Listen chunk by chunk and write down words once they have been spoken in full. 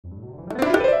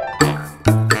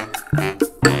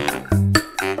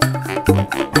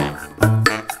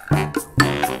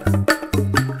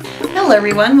Hello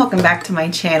everyone, welcome back to my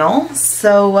channel.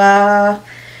 So yeah,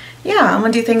 I'm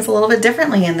gonna do things a little bit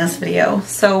differently in this video.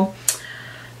 So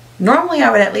normally I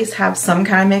would at least have some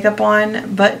kind of makeup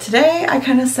on, but today I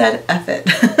kind of said F it.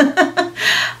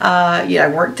 Yeah, I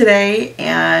worked today,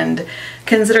 and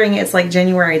considering it's like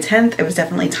January 10th, it was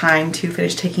definitely time to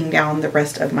finish taking down the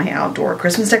rest of my outdoor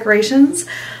Christmas decorations.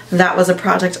 That was a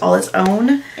project all its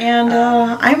own, and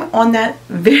I'm on that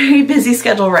very busy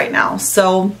schedule right now.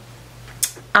 So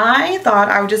I thought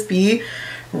I would just be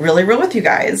really real with you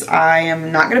guys. I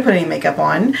am not going to put any makeup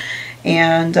on,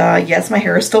 and yes, my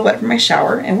hair is still wet from my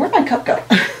shower. And where'd my cup go?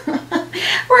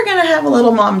 We're gonna have a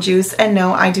little mom juice, and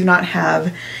no, I do not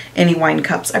have any wine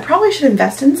cups. I probably should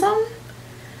invest in some.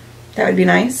 That would be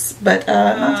nice, but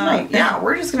not tonight. Yeah,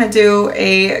 we're just gonna do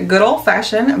a good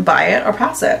old-fashioned buy it or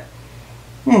pass it.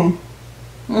 It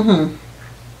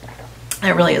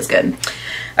really is good.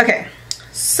 Okay.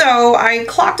 So I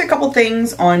clocked a couple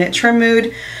things on Trim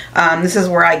Mood. This is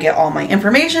where I get all my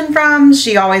information from.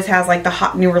 She always has like the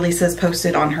hot new releases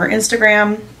posted on her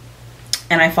Instagram,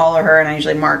 and I follow her, and I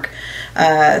usually mark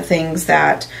things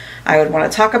that I would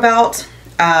want to talk about.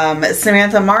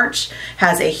 Samantha March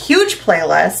has a huge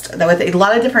playlist with a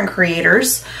lot of different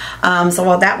creators. So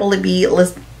while that will be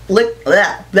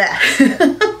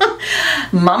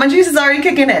Mama Juice is already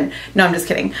kicking in. No, I'm just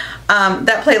kidding.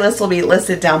 That playlist will be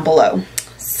listed down below.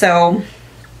 So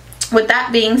with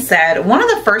that being said, one of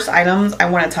the first items I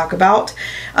want to talk about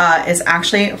is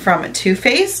actually from Too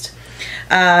Faced.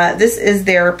 This is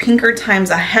their Pinker Times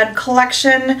Ahead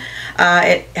collection.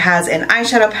 It has an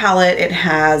eyeshadow palette, it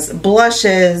has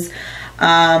blushes,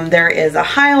 there is a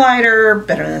highlighter,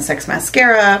 Better Than Sex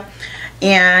mascara,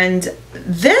 and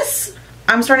this,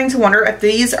 I'm starting to wonder if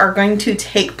these are going to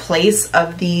take place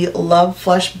of the Love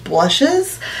Flush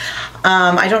blushes.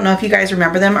 I don't know if you guys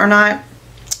remember them or not.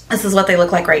 This is what they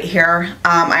look like right here.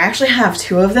 I actually have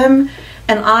two of them,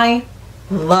 and I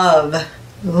love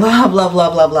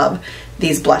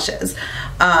these blushes.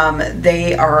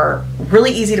 They are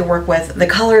really easy to work with. The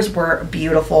colors were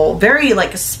beautiful, very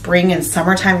like spring and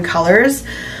summertime colors.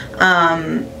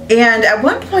 And at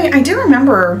one point, I do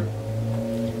remember,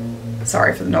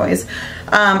 sorry for the noise,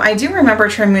 I do remember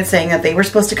Trim Mood saying that they were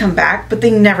supposed to come back, but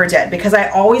they never did, because I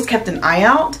always kept an eye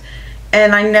out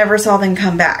and I never saw them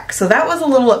come back. So that was a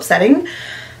little upsetting,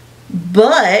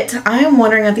 but I am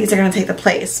wondering if these are going to take the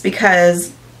place,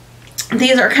 because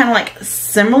these are kind of like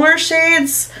similar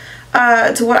shades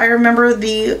to what I remember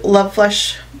the Love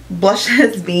Flush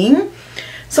blushes being.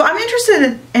 So I'm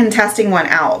interested in testing one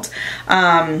out.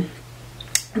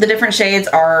 The different shades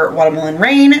are Watermelon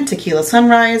Rain, Tequila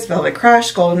Sunrise, Velvet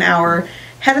Crush, Golden Hour,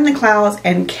 Head in the Clouds,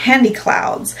 and Candy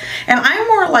Clouds. And I'm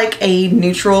more like a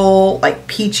neutral, like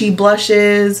peachy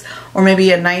blushes, or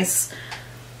maybe a nice,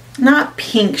 not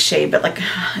pink shade, but like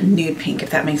a nude pink, if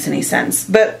that makes any sense.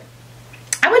 But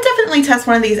I would definitely test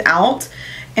one of these out,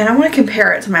 and I want to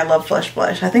compare it to my Love Flush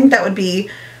blush. I think that would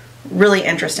be really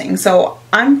interesting. So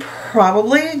I'm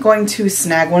probably going to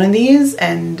snag one of these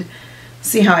and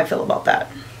see how I feel about that.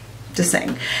 Just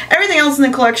saying. Everything else in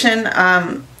the collection,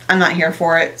 I'm not here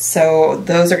for it, so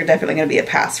those are definitely going to be a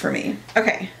pass for me.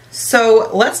 Okay, so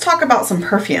let's talk about some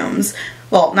perfumes.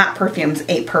 Well, not perfumes,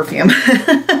 a perfume.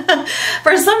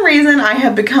 For some reason, I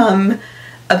have become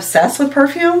obsessed with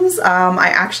perfumes. I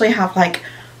actually have like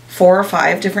 4 or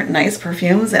 5 different nice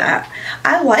perfumes, and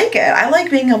I like it. I like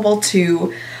being able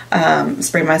to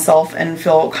spray myself and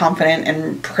feel confident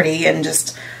and pretty, and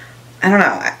just, I don't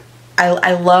know.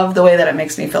 I love the way that it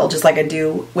makes me feel, just like I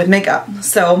do with makeup.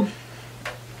 So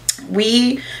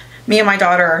me and my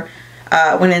daughter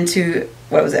went into,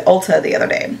 what was it, Ulta the other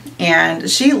day, and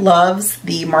she loves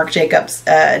the Marc Jacobs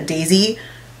Daisy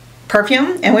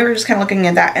perfume, and we were just kind of looking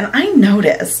at that, and I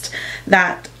noticed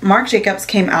that Marc Jacobs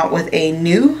came out with a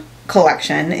new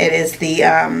collection. It is the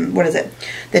what is it,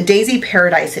 the Daisy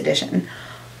Paradise edition.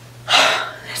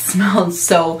 It smelled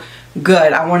so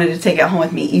good. I wanted to take it home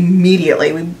with me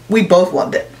immediately. We both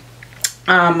loved it.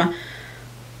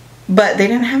 But they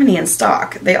didn't have any in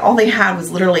stock. All they had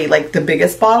was literally like the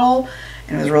biggest bottle,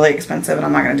 and it was really expensive, and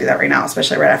I'm not going to do that right now,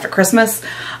 especially right after Christmas.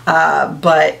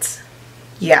 But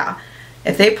yeah,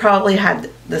 if they probably had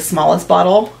the smallest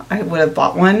bottle, I would have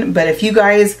bought one. But if you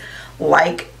guys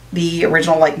like the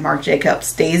original, like Marc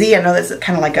Jacobs Daisy, I know this is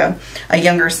kind of like a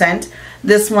younger scent.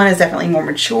 This one is definitely more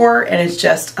mature, and it's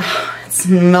just, it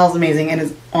smells amazing, and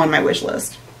is on my wish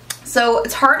list. So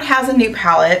Tarte has a new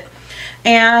palette,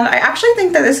 and I actually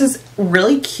think that this is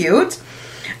really cute.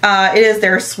 It is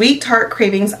their Sweet Tarte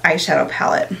Cravings eyeshadow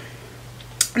palette.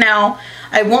 Now,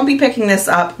 I won't be picking this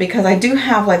up because I do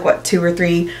have like, what, 2 or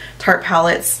 3 Tarte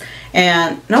palettes,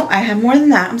 and no, I have more than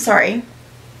that, I'm sorry.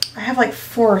 I have like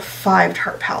 4 or 5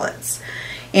 Tarte palettes.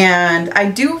 And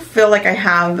I do feel like I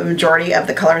have the majority of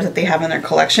the colors that they have in their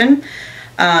collection.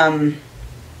 But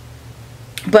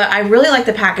I really like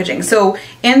the packaging. So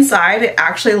inside it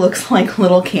actually looks like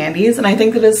little candies, and I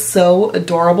think that is so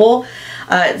adorable.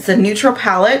 It's a neutral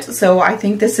palette, so I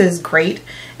think this is great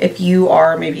if you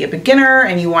are maybe a beginner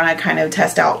and you want to kind of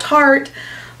test out Tarte.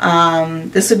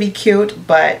 This would be cute,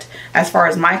 but as far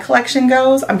as my collection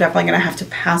goes, I'm definitely going to have to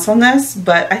pass on this,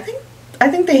 but I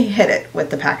think they hit it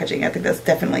with the packaging. I think that's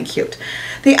definitely cute.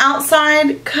 The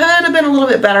outside could have been a little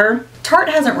bit better. Tarte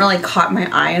hasn't really caught my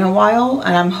eye in a while,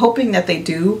 and I'm hoping that they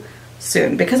do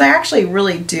soon, because I actually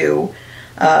really do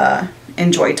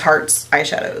enjoy Tarte's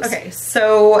eyeshadows. Okay,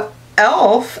 so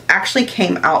e.l.f. actually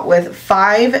came out with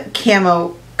 5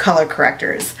 camo color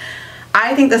correctors.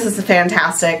 I think this is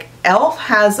fantastic. e.l.f.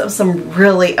 has some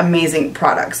really amazing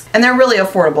products, and they're really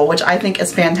affordable, which I think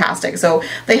is fantastic. So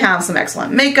they have some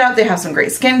excellent makeup, they have some great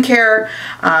skincare.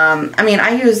 I mean,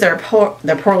 I use their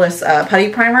poreless putty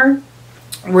primer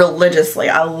religiously.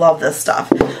 I love this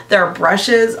stuff. Their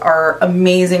brushes are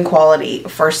amazing quality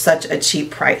for such a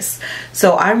cheap price.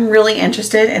 So I'm really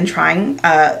interested in trying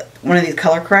one of these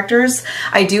color correctors.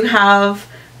 I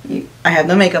have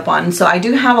no makeup on, so I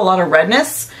do have a lot of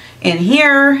redness in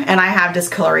here, and I have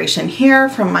discoloration here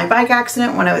from my bike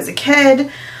accident when I was a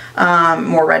kid.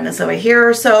 More redness over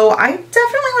here, so I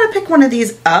definitely want to pick one of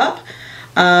these up.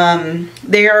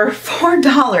 They are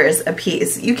 $4 a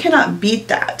piece. You cannot beat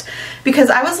that, because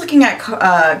I was looking at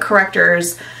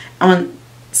correctors on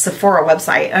Sephora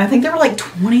website, and I think they were like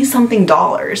 20 something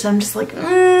dollars. I'm just like,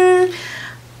 no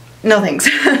thanks.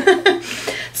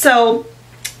 So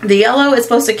the yellow is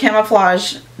supposed to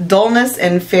camouflage dullness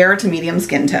in fair to medium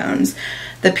skin tones.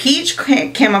 The peach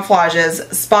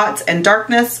camouflages spots and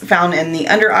darkness found in the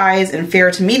under eyes in fair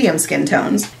to medium skin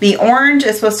tones. The orange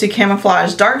is supposed to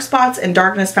camouflage dark spots and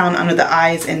darkness found under the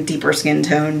eyes in deeper skin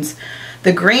tones.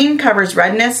 The green covers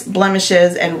redness,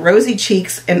 blemishes, and rosy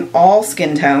cheeks in all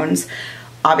skin tones.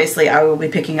 Obviously, I will be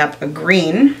picking up a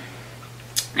green.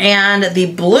 And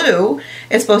the blue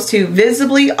is supposed to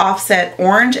visibly offset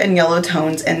orange and yellow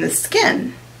tones in the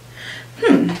skin.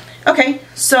 Okay,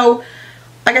 so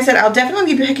like I said, I'll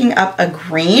definitely be picking up a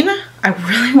green. I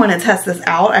really want to test this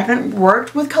out. I haven't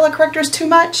worked with color correctors too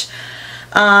much.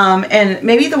 And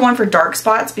maybe the one for dark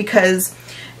spots, because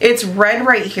it's red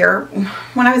right here.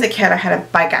 When I was a kid, I had a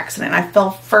bike accident. I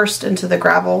fell first into the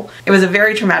gravel. It was a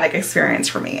very traumatic experience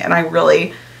for me, and I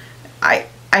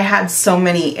had so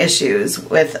many issues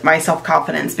with my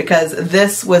self-confidence, because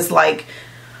this was like,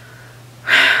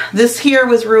 this here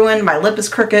was ruined. My lip is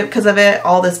crooked because of it.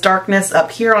 All this darkness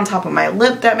up here on top of my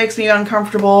lip that makes me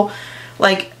uncomfortable.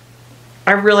 Like,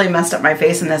 I really messed up my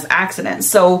face in this accident.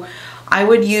 So I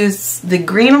would use the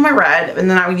green on my red, and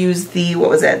then I would use the, what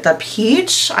was it, the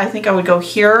peach. I think I would go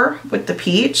here with the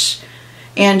peach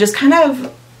and just kind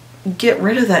of get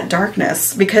rid of that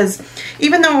darkness, because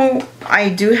even though I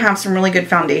do have some really good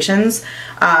foundations,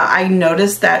 I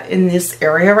noticed that in this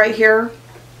area right here,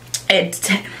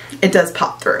 it does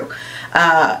pop through.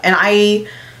 And I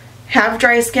have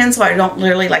dry skin, so I don't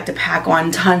literally like to pack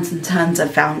on tons and tons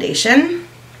of foundation.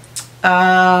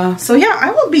 So yeah,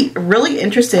 I will be really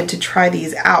interested to try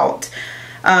these out.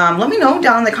 Let me know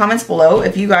down in the comments below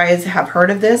if you guys have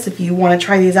heard of this, if you want to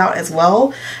try these out as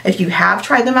well. If you have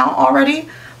tried them out already,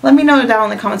 let me know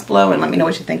down in the comments below and let me know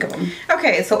what you think of them.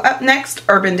 Okay, so up next,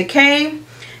 Urban Decay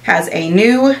has a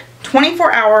new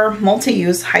 24-hour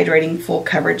multi-use hydrating full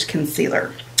coverage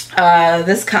concealer.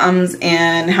 This comes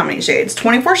in how many shades?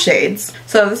 24 shades.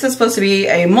 So this is supposed to be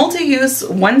a multi-use,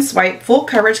 one-swipe, full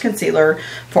coverage concealer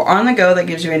for on the go that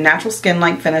gives you a natural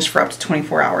skin-like finish for up to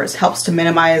 24 hours. Helps to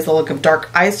minimize the look of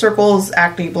dark eye circles,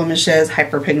 acne blemishes,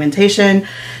 hyperpigmentation,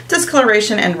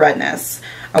 discoloration, and redness.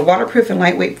 A waterproof and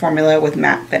lightweight formula with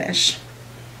matte finish.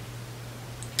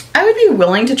 I would be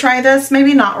willing to try this,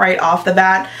 maybe not right off the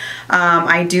bat.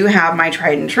 I do have my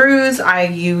tried and trues. I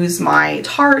use my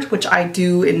Tarte, which I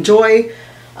do enjoy.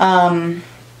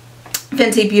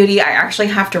 Fenty Beauty, I actually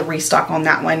have to restock on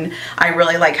that one. I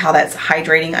really like how that's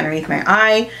hydrating underneath my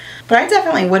eye. But I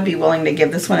definitely would be willing to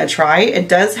give this one a try. It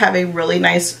does have a really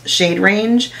nice shade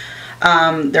range.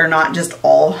 They're not just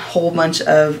a whole bunch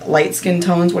of light skin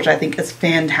tones, which I think is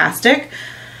fantastic.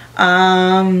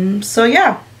 So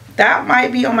yeah, that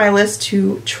might be on my list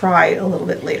to try a little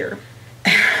bit later.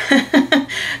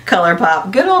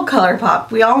 ColourPop, good old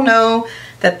ColourPop. We all know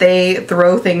that they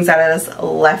throw things at us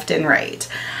left and right.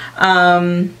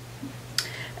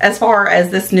 As far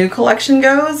as this new collection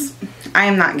goes, I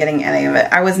am not getting any of it.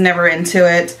 I was never into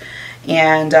it,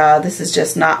 and this is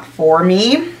just not for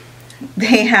me.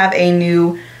 They have a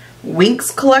new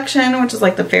Winx collection, which is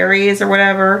like the fairies or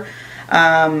whatever.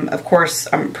 Of course,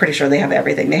 I'm pretty sure they have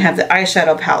everything. They have the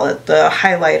eyeshadow palette, the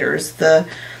highlighters, the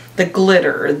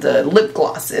glitter, the lip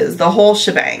glosses, the whole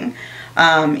shebang.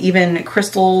 Even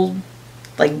crystal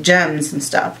like gems and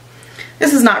stuff.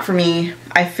 This is not for me.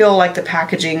 I feel like the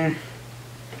packaging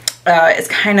is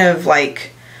kind of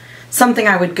like something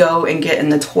I would go and get in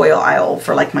the toy aisle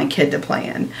for like my kid to play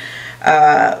in.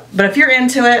 But if you're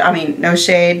into it, I mean, no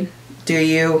shade, do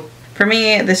you? For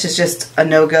me, this is just a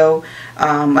no-go.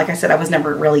 Like I said, I was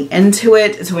never really into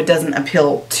it, so it doesn't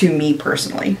appeal to me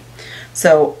personally.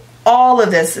 So all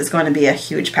of this is going to be a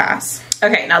huge pass.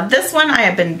 Okay, now this one I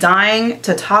have been dying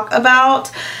to talk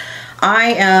about.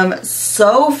 I am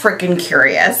so freaking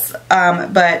curious,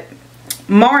 but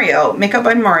Mario, Makeup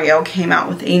by Mario came out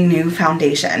with a new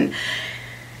foundation.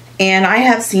 And I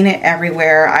have seen it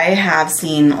everywhere. I have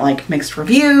seen like mixed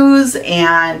reviews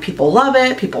and people love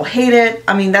it, people hate it.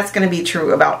 I mean, that's going to be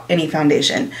true about any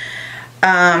foundation.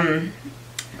 But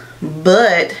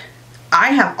I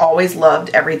have always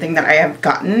loved everything that I have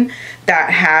gotten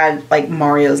that had like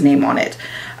Mario's name on it.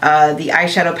 The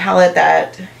eyeshadow palette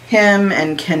that him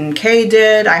and Ken K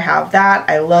did, I have that.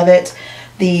 I love it.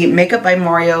 The Makeup by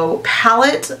Mario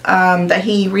palette that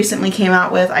he recently came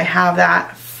out with, I have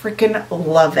that. Freaking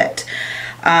love it.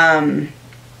 And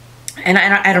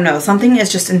I don't know, something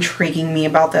is just intriguing me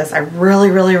about this. I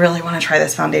really want to try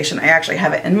this foundation. I actually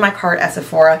have it in my cart at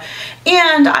Sephora,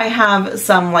 and I have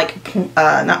some like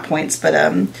not points, but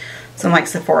some like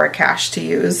Sephora cash to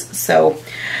use, so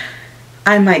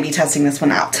I might be testing this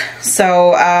one out.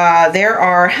 So there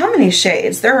are how many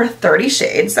shades? There are 30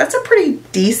 shades. That's a pretty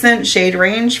decent shade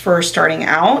range for starting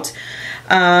out.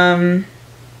 I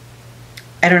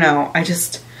don't know,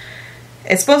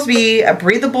 it's supposed to be a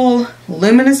breathable,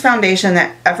 luminous foundation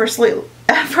that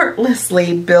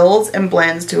effortlessly builds and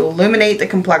blends to illuminate the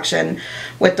complexion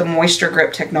with the moisture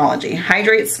grip technology.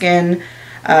 Hydrates skin.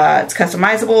 It's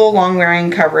customizable,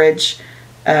 long-wearing coverage,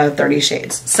 30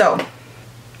 shades. So,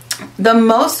 the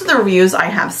most of the reviews I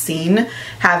have seen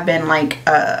have been like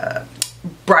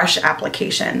brush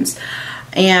applications.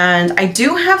 And I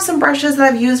do have some brushes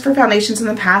that I've used for foundations in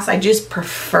the past. I just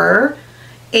prefer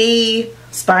a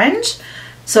sponge.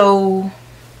 So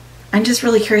I'm just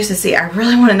really curious to see. I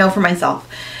really want to know for myself.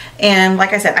 And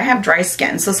like I said, I have dry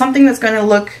skin, so something that's going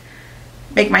to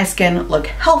make my skin look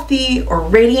healthy or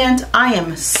radiant, I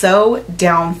am so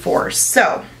down for.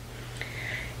 So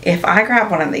if I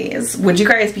grab one of these, would you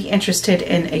guys be interested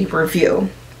in a review?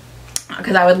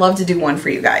 Because I would love to do one for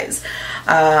you guys.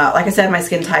 Like I said, my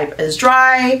skin type is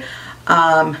dry,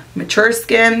 mature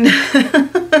skin,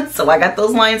 so I got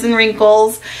those lines and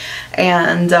wrinkles.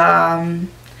 And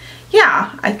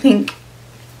yeah, I think,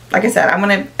 like I said,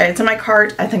 it's in my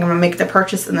cart. I think I'm gonna make the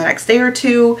purchase in the next day or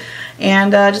two.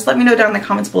 And just let me know down in the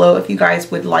comments below if you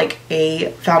guys would like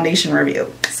a foundation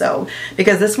review. So,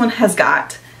 because this one has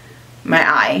got my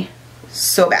eye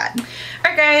so bad.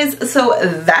 Alright guys, so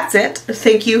that's it.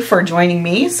 Thank you for joining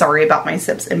me. Sorry about my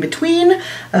sips in between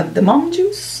of the mom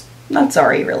juice. Not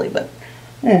sorry really, but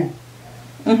yeah,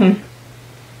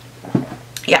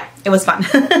 it was fun.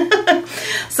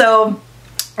 So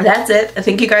that's it.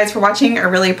 Thank you guys for watching. I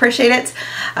really appreciate it.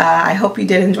 I hope you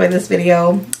did enjoy this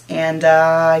video, and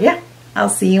yeah, I'll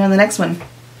see you in the next one.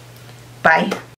 Bye.